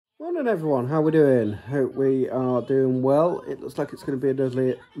Morning everyone, how we doing? Hope we are doing well. It looks like it's going to be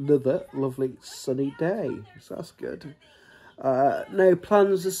another lovely sunny day, so that's good. No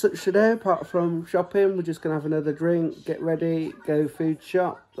plans as such today apart from shopping. We're just going to have another drink, get ready, go food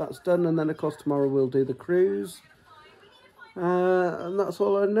shop. That's done, and then of course tomorrow we'll do the cruise. And that's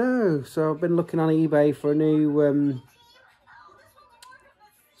all I know. So I've been looking on eBay for a new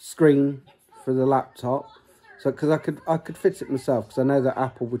screen for the laptop. So, because I could fit it myself, because I know that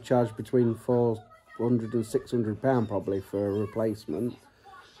Apple would charge between £400 and £600 probably for a replacement.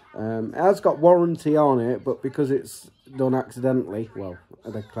 It has got warranty on it, but because it's done accidentally, well,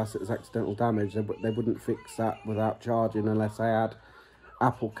 they class it as accidental damage, they wouldn't fix that without charging unless I had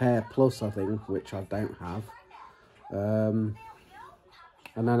Apple Care Plus, I think, which I don't have. And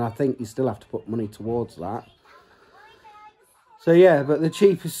then I think you still have to put money towards that. So yeah, but the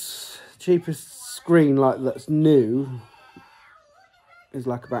cheapest screen like that's new is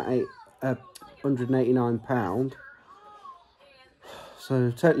like about £189.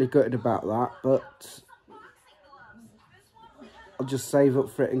 So totally gutted about that, but I'll just save up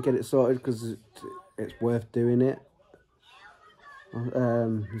for it and get it sorted because it's worth doing it.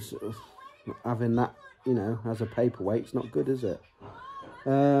 Having that, you know, as a paperweight's not good, is it?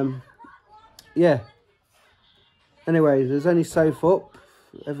 Yeah. Anyway, there's only Soph up.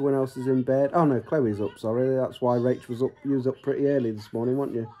 Everyone else is in bed. Oh no, Chloe's up, sorry. That's why Rach was up. You was up pretty early this morning,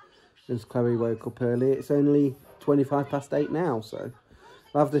 weren't you? Since Chloe woke up early. It's only 8:25 now, so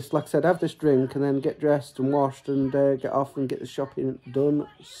I'll have this, like I said, have this drink and then get dressed and washed and get off and get the shopping done,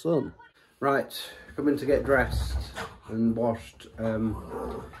 son. Right, coming to get dressed and washed.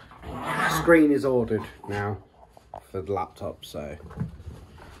 Screen is ordered now for the laptop, so.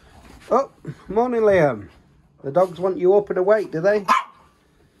 Oh, morning Liam. The dogs want you up and awake, do they?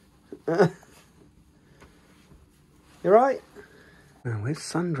 You right? Oh, where's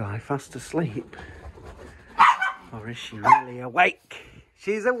Sandra? Fast asleep. Or is she really awake?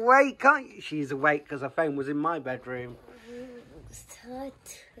 She's awake, aren't you? She's awake because her phone was in my bedroom.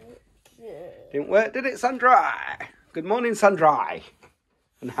 Didn't work, did it, Sandra? Good morning, Sandra.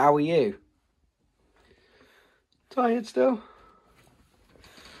 And how are you? Tired still?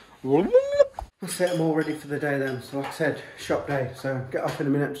 That's it, I'm all ready for the day then. So like I said, shop day. So get off in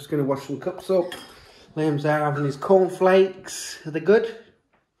a minute, I'm just going to wash some cups up. Liam's there having his cornflakes. Are they good?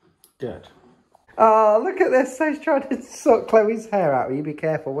 Good. Oh, look at this. He's trying to sort Chloe's hair out. You be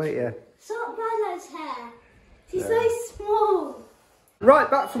careful, won't you? Sort Bella's hair. She's so small. Right,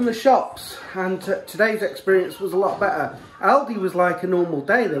 back from the shops. And today's experience was a lot better. Aldi was like a normal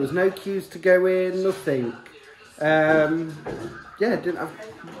day. There was no queues to go in, nothing. Yeah, didn't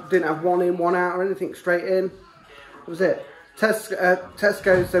have one in, one out or anything, straight in. That was it.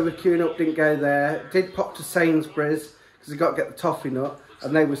 Tesco's, they were queuing up, didn't go there. Did pop to Sainsbury's because they got to get the toffee nut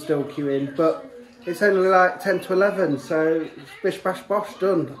and they were still queuing. But it's only like 10 to 11, so bish bash bosh,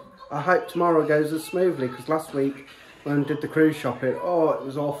 done. I hope tomorrow goes as smoothly because last week when I did the cruise shopping, oh, it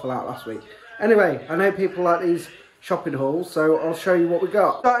was awful out last week. Anyway, I know people like these shopping hauls, so I'll show you what we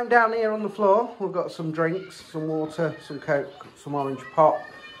got. Starting down here on the floor, we've got some drinks, some water, some Coke, some orange pop,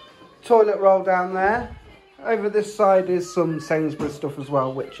 toilet roll down there. Over this side is some Sainsbury's stuff as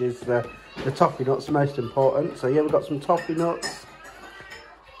well, which is the toffee nuts, the most important. So yeah, we've got some toffee nuts,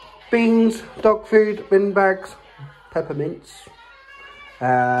 beans, dog food, bin bags, peppermints,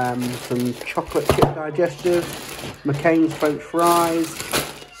 some chocolate chip digestives, McCain's French fries,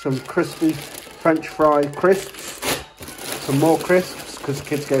 some crispy French fry crisps, some more crisps because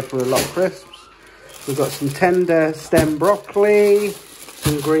kids go for a lot of crisps. We've got some tender stem broccoli,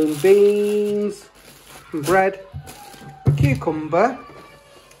 some green beans, some bread, a cucumber,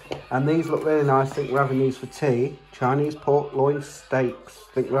 and these look really nice. I think we're having these for tea. Chinese pork loin steaks.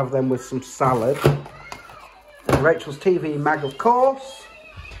 I think we'll have them with some salad. And Rachel's TV mag, of course.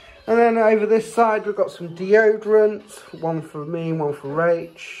 And then over this side we've got some deodorant, one for me, one for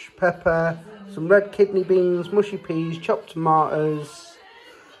Rach, pepper, some red kidney beans, mushy peas, chopped tomatoes,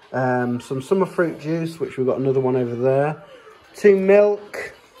 some summer fruit juice, which we've got another one over there, 2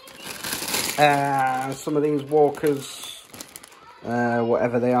 milk, some of these Walkers,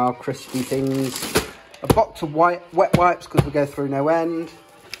 whatever they are, crispy things, a box of wet wipes because we go through no end,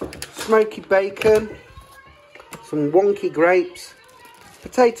 smoky bacon, some wonky grapes,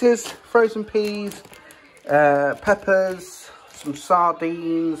 potatoes, frozen peas, peppers, some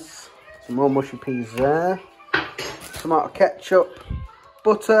sardines, some more mushy peas there, tomato ketchup,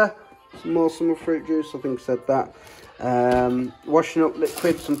 butter, some more summer fruit juice, I think I said that, washing up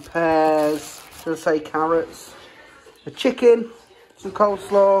liquid, some pears, should I say carrots, a chicken, some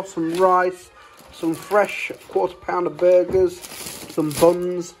coleslaw, some rice, some fresh £1/4 burgers, some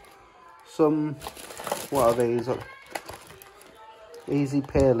buns, some, what are these? Easy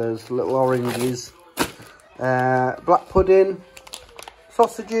peelers, little oranges. Black pudding,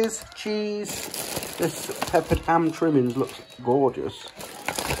 sausages, cheese. This peppered ham trimmings looks gorgeous.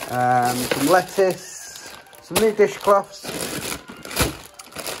 Some lettuce, some new dishcloths,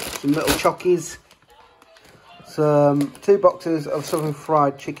 some little chockies, some 2 boxes of southern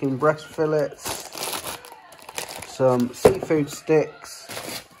fried chicken breast fillets, some seafood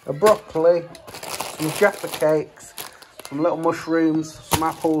sticks, a broccoli, some jaffa cakes, some little mushrooms, some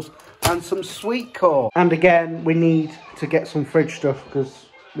apples, and some sweet corn. And again, we need to get some fridge stuff because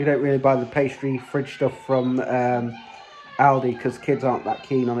we don't really buy the pastry fridge stuff from Aldi because kids aren't that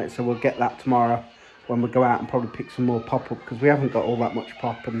keen on it. So we'll get that tomorrow when we go out and probably pick some more pop up because we haven't got all that much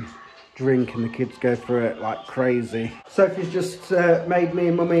pop and drink and the kids go through it like crazy. Sophie's just made me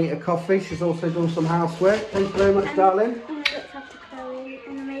and Mummy a coffee. She's also done some housework. Thank you very much, darling. And I looked after Chloe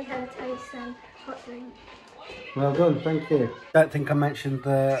and I made her toast and hot drink. Well done, thank you. Don't think I mentioned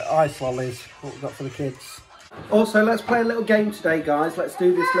the ice lollies, what we've got for the kids. Also, let's play a little game today, guys. Let's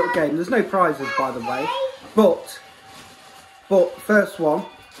do this little game. There's no prizes, by the way. But first one,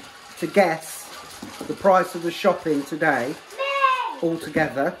 to guess the price of the shopping today, all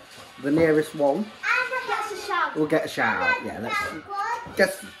together, the nearest one, will get a shout out. Yeah,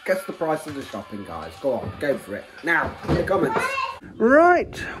 let's guess the price of the shopping, guys. Go on, go for it. Now, in the comments.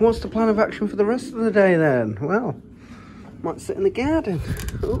 Right, what's the plan of action for the rest of the day then? Well, might sit in the garden.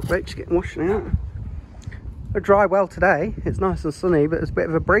 Oh, Rachel's getting washed out. It'll dry well today. It's nice and sunny, but there's a bit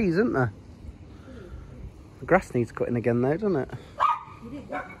of a breeze, isn't there? The grass needs cutting again though, doesn't it?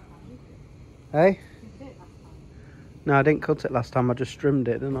 Hey? No, I didn't cut it last time. I just trimmed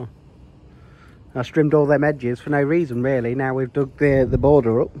it, didn't I? I trimmed all them edges for no reason, really. Now we've dug the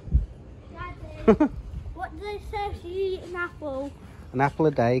border up. Daddy, what do they say if you eat an apple? An apple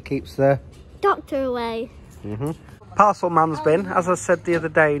a day keeps the doctor away. Parcel man's been. As I said the other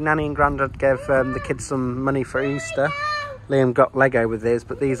day, Nanny and Grandad gave the kids some money for Easter. Liam got Lego with his,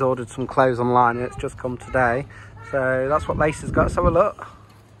 but these ordered some clothes online and it's just come today. So that's what Lacey's got. Let's have a look.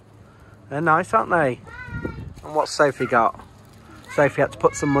 They're nice, aren't they? And what's Sophie got? Sophie had to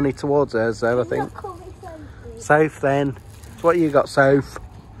put some money towards hers though, I think. Soph then. So what you got, Soph?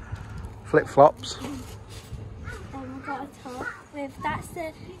 Flip-flops. I got a top with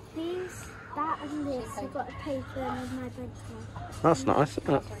these, that and this. I've got a paper and my bedtime. That's nice,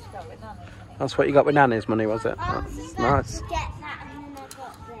 isn't it? That's what you got with Nanny's money, was it? That's nice.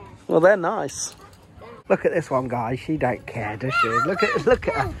 Well, they're nice. Look at this one, guys. She don't care, does she? Look at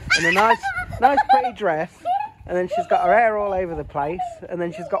her in a nice pretty dress, and then she's got her hair all over the place, and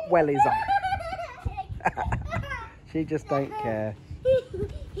then she's got wellies on. She just don't care.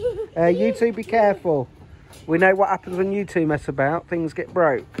 You two be careful. We know what happens when you two mess about. Things get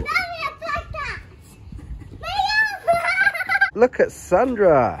broke. Look at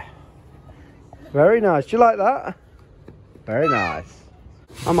Sandra. Very nice. Do you like that? Very nice.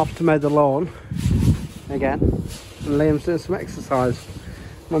 I'm off to mow the lawn again. And Liam's doing some exercise.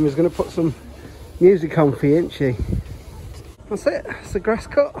 Mummy's going to put some music on for you, isn't she? That's it. It's the grass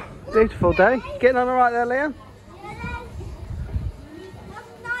cut. Beautiful day. Getting on all right there, Liam?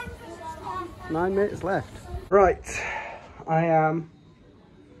 9 minutes left. Right. I am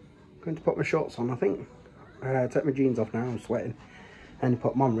going to put my shorts on, I think. Take my jeans off now. I'm sweating. And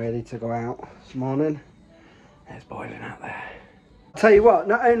put them on ready to go out this morning. It's boiling out there. I'll tell you what,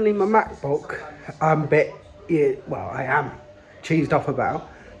 not only my MacBook I'm a bit, well, I am cheesed off about,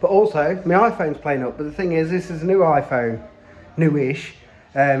 but also my iPhone's playing up. But the thing is, this is a new iPhone, newish.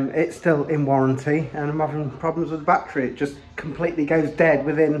 It's still in warranty and I'm having problems with the battery. It just completely goes dead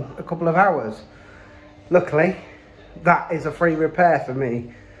within a couple of hours. Luckily, that is a free repair for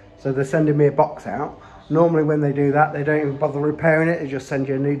me. So they're sending me a box out. Normally when they do that, they don't even bother repairing it. They just send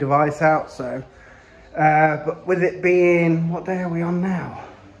you a new device out. So, but with it being, what day are we on now?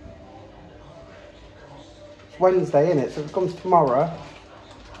 It's Wednesday, isn't it? So if it comes tomorrow,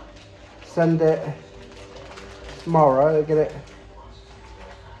 send it tomorrow, get it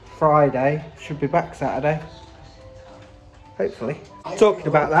Friday. Should be back Saturday. Hopefully. Talking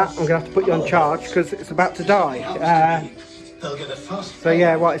about that, I'm going to have to put you on charge because it's about to die. So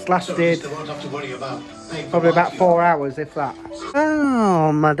yeah, what it's lasted probably about 4 hours, if that.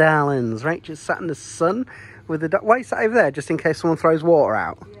 Oh, my darlings. Rachel's sat in the sun with the dog. Why are you sat over there, just in case someone throws water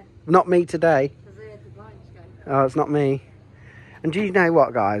out? Yeah. Not me today. Oh, it's not me. And do you know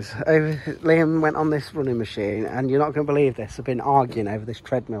what, guys? Liam went on this running machine, and you're not going to believe this. I've been arguing over this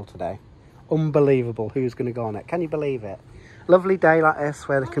treadmill today. Unbelievable who's going to go on it. Can you believe it? Lovely day like this,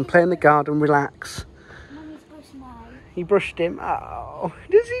 where they can play in the garden, relax. He brushed him. Oh,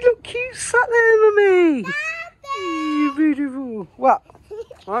 does he look cute sat there, Mummy? You beautiful. What?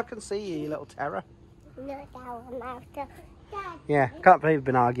 Well, I can see you, you little terror. Yeah, can't believe we've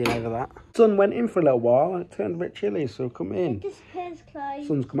been arguing over that. Sun went in for a little while and it turned a bit chilly, so come in.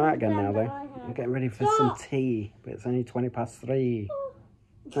 Sun's come out again now though. I'm getting ready for some tea, but it's only 3:20.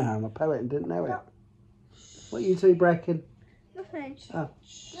 I'm a poet and didn't know it. What are you two breaking? Nothing. Oh,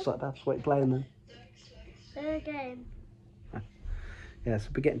 just like that's what you're playing then. Game. Yeah, so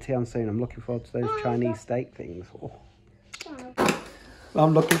we're getting tea on soon. I'm looking forward to those Chinese steak things. Oh.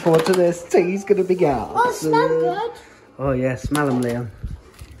 I'm looking forward to this. Tea's going to be out. Oh, it smells good. Oh yeah, smell them, Liam.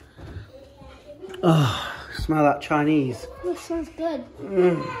 Oh, smell that Chinese. Oh, it smells good.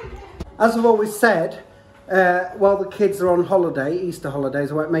 As I've always said, while the kids are on holiday, Easter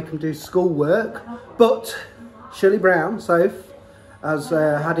holidays, I won't make them do schoolwork. But Shirley Brown, Soph, has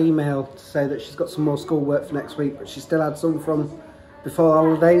had email to say that she's got some more schoolwork for next week, but she still had some from before the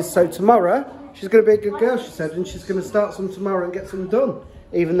holidays. So tomorrow, she's going to be a good girl, she said, and she's going to start some tomorrow and get some done,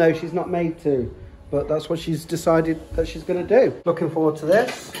 even though she's not made to. But that's what she's decided that she's going to do. Looking forward to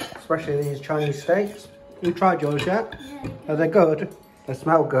this, especially these Chinese steaks. You tried yours yet? Yeah. Are they good? They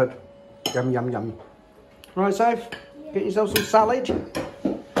smell good. Yum, yum, yum. Right, Soph? Get yourself some salad.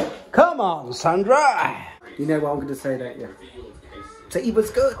 Come on, Sandra. You know what I'm going to say, don't you? Tea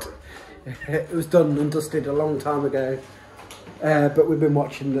was good. It was done and dusted a long time ago. But we've been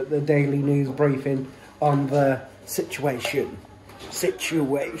watching the daily news briefing on the situation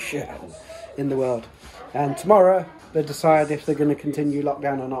in the world. And tomorrow they decide if they're going to continue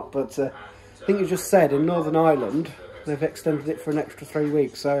lockdown or not. But I think you just said in Northern Ireland they've extended it for an extra 3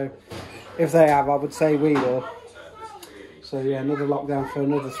 weeks. So if they have, I would say we will. So yeah, another lockdown for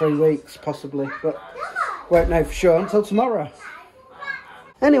another 3 weeks possibly. But won't know for sure until tomorrow.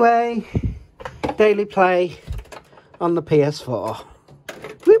 Anyway, daily play on the PS4.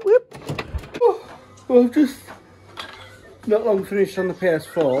 Whoop whoop. Oh, well, just not long finished on the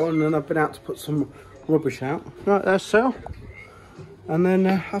PS4, and then I've been out to put some rubbish out. Right there, so. And then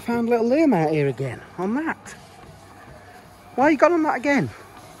I found little Liam out here again on that. Why you got on that again?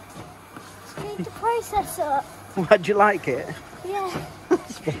 Speed the processor. How'd you like it? Yeah.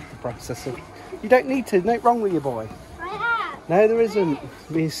 Speed the processor. You don't need to. Nothing wrong with you, boy. I have. No, there isn't.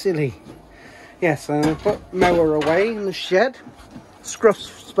 Being silly. Yes, I put Mower away in the shed. Scruff's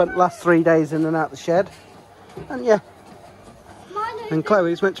spent the last 3 days in and out the shed. And yeah. And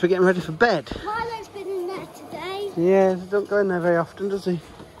Chloe's meant to be getting ready for bed. Milo's been in there today. Yeah, he don't go in there very often, does he?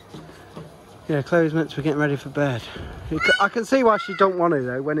 Yeah, Chloe's meant to be getting ready for bed. I can see why she don't want to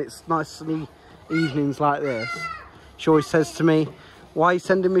though, when it's nice sunny evenings like this. She always says to me, why are you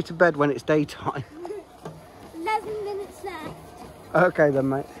sending me to bed when it's daytime? 11 minutes left. Okay then,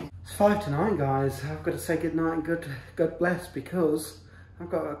 mate. It's 5 to 9, guys. I've got to say good night and God bless, because I've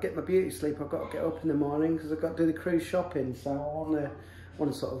got to get my beauty sleep. I've got to get up in the morning because I've got to do the cruise shopping. So I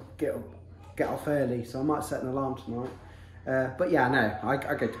want to sort of get off early. So I might set an alarm tonight. But yeah, no, I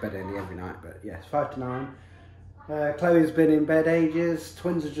go to bed early every night. But yeah, it's 5 to 9. Chloe's been in bed ages.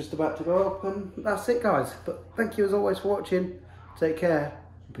 Twins are just about to go up, and that's it, guys. But thank you as always for watching. Take care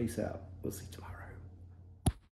and peace out. We'll see you tomorrow.